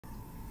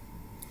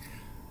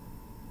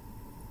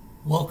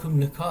Welcome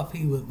to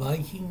Coffee with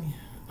Viking.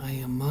 I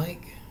am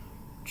Mike.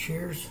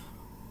 Cheers.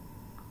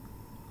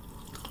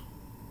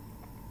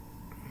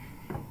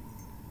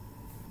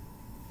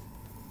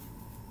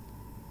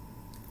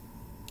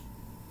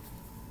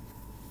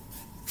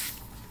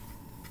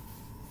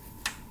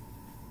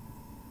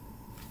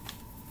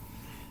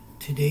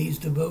 Today's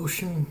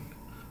devotion,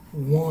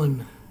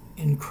 one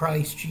in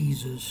Christ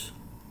Jesus.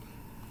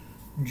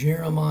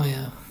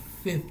 Jeremiah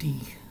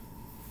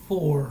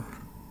 54.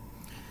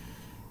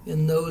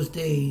 In those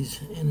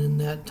days and in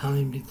that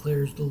time,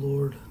 declares the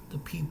Lord, the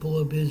people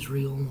of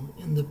Israel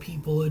and the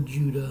people of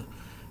Judah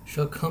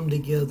shall come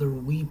together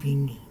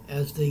weeping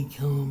as they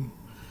come,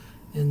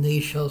 and they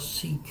shall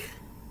seek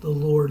the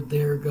Lord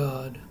their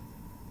God.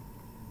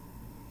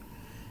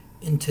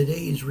 In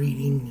today's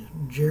reading,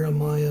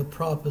 Jeremiah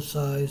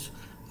prophesies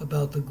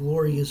about the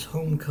glorious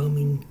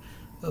homecoming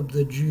of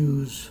the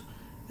Jews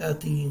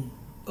at the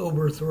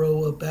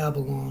overthrow of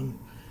Babylon.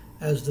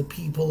 As the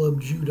people of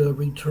Judah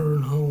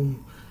return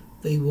home,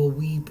 they will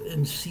weep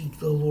and seek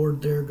the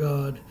Lord their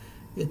God.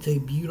 It's a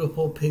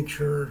beautiful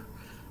picture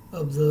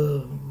of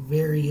the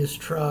various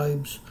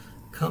tribes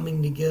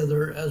coming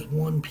together as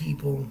one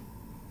people.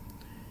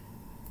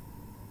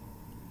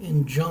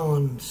 In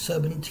John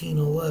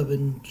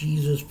 17:11,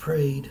 Jesus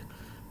prayed,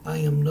 I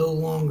am no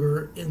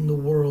longer in the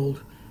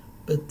world,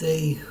 but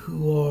those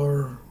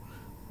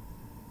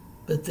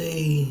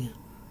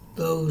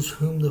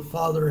whom the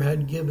Father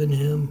had given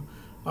him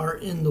are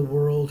in the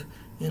world,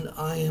 and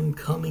I am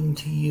coming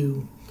to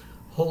you.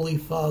 Holy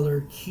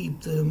Father,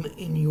 keep them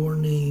in your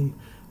name,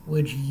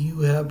 which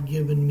you have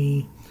given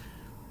me,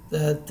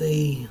 that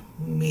they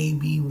may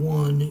be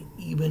one,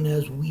 even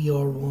as we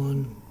are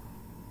one.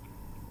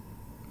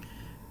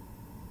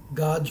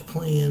 God's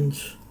plan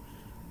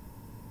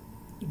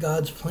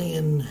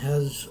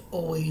has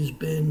always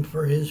been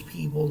for his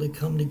people to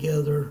come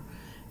together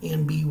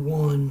and be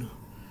one.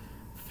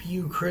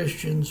 Few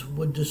Christians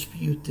would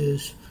dispute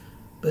this,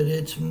 but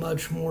it's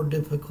much more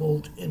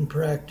difficult in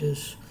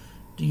practice.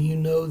 Do you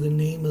know the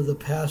name of the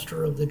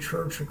pastor of the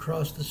church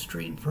across the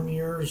street from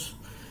yours?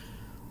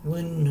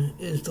 When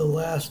is the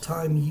last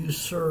time you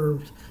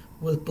served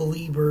with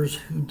believers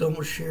who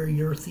don't share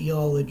your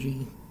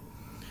theology?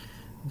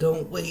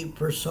 Don't wait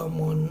for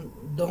something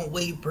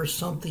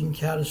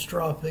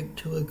catastrophic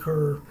to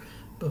occur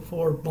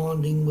before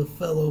bonding with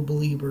fellow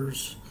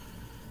believers.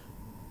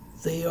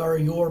 They are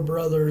your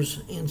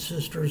brothers and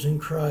sisters in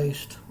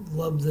Christ.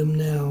 Love them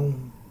now.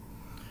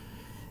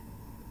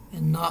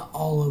 And not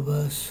all of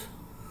us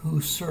who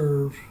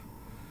serve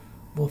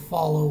will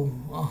follow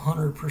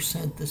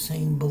 100% the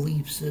same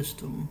belief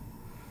system.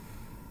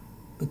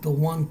 But the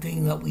one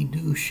thing that we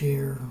do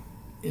share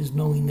is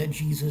knowing that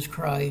Jesus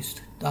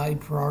Christ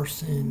died for our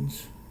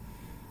sins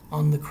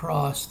on the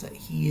cross, that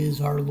he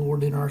is our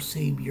Lord and our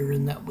Savior,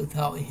 and that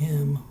without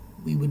him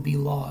we would be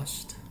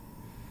lost.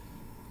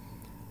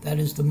 That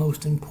is the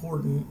most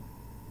important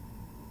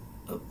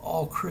of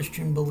all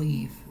Christian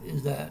belief,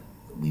 is that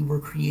we were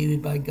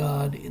created by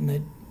God, and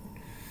that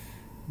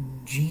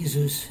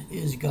Jesus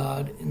is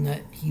God, and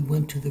that he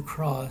went to the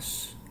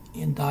cross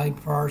and died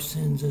for our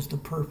sins as the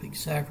perfect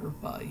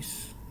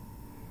sacrifice.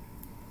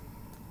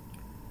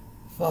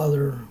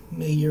 Father,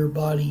 may your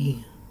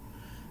body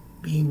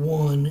be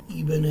one,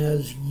 even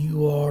as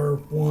you are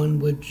one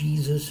with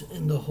Jesus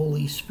and the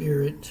Holy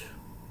Spirit.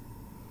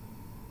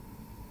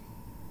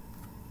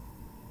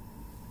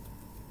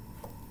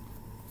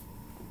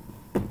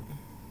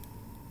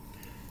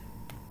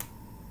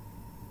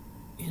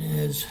 And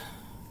as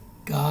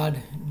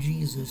God,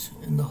 Jesus,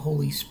 and the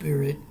Holy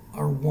Spirit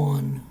are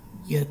one,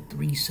 yet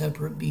three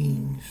separate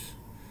beings,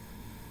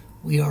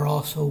 we are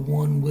also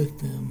one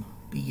with them,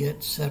 but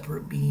yet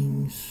separate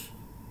beings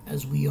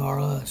as we are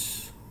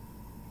us.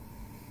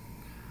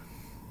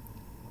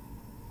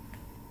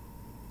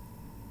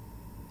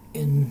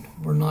 And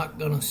we're not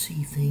going to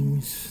see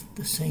things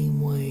the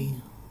same way.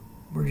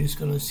 We're just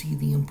going to see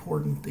the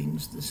important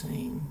things the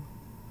same,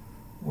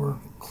 or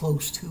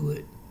close to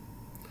it.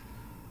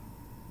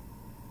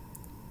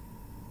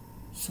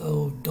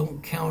 So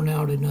don't count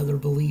out another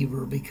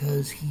believer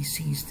because he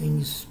sees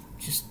things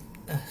just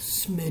a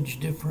smidge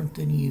different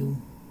than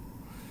you.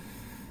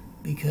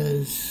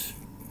 Because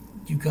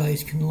you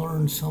guys can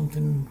learn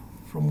something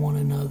from one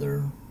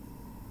another.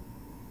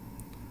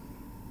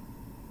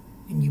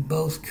 And you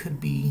both could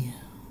be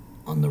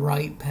on the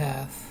right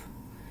path.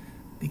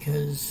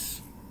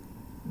 Because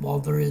while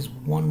there is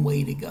one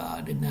way to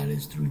God, and that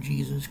is through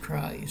Jesus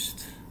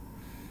Christ,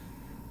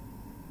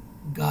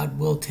 God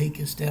will take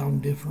us down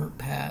different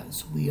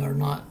paths. We are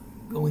not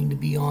going to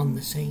be on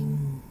the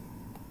same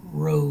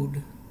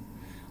road.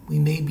 We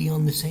may be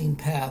on the same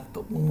path,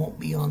 but we won't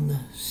be on the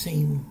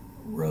same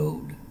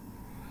road.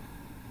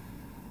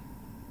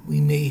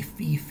 We may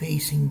be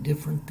facing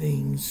different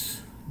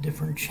things,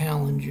 different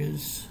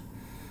challenges.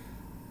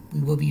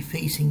 We will be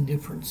facing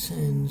different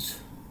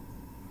sins.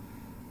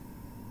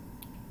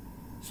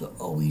 So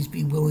always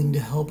be willing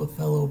to help a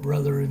fellow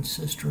brother and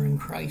sister in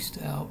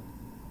Christ out.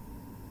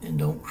 And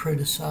don't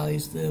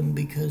criticize them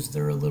because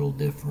they're a little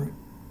different.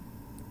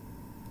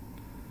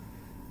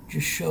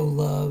 just show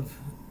love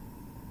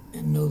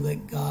and know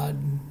that God,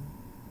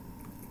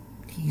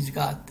 He's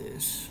got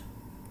this.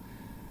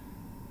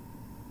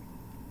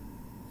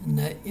 And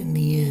that in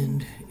the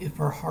end, if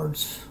our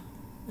hearts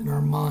and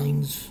our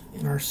minds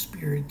and our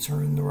spirits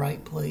are in the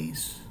right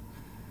place,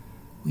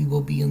 we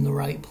will be in the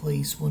right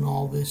place when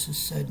all this is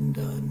said and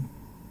done.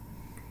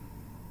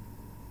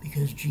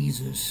 Because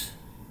Jesus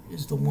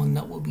is the one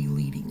that will be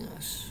leading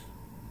us.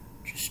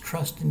 Just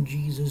trust in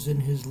Jesus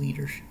and His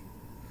leadership.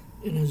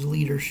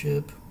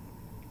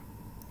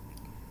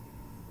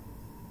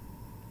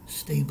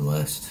 Stay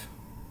blessed.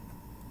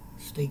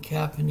 Stay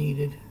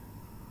caffeinated.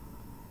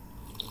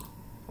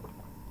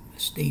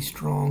 Stay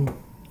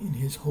strong in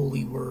His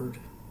holy word.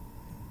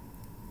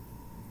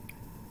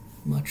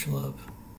 Much love.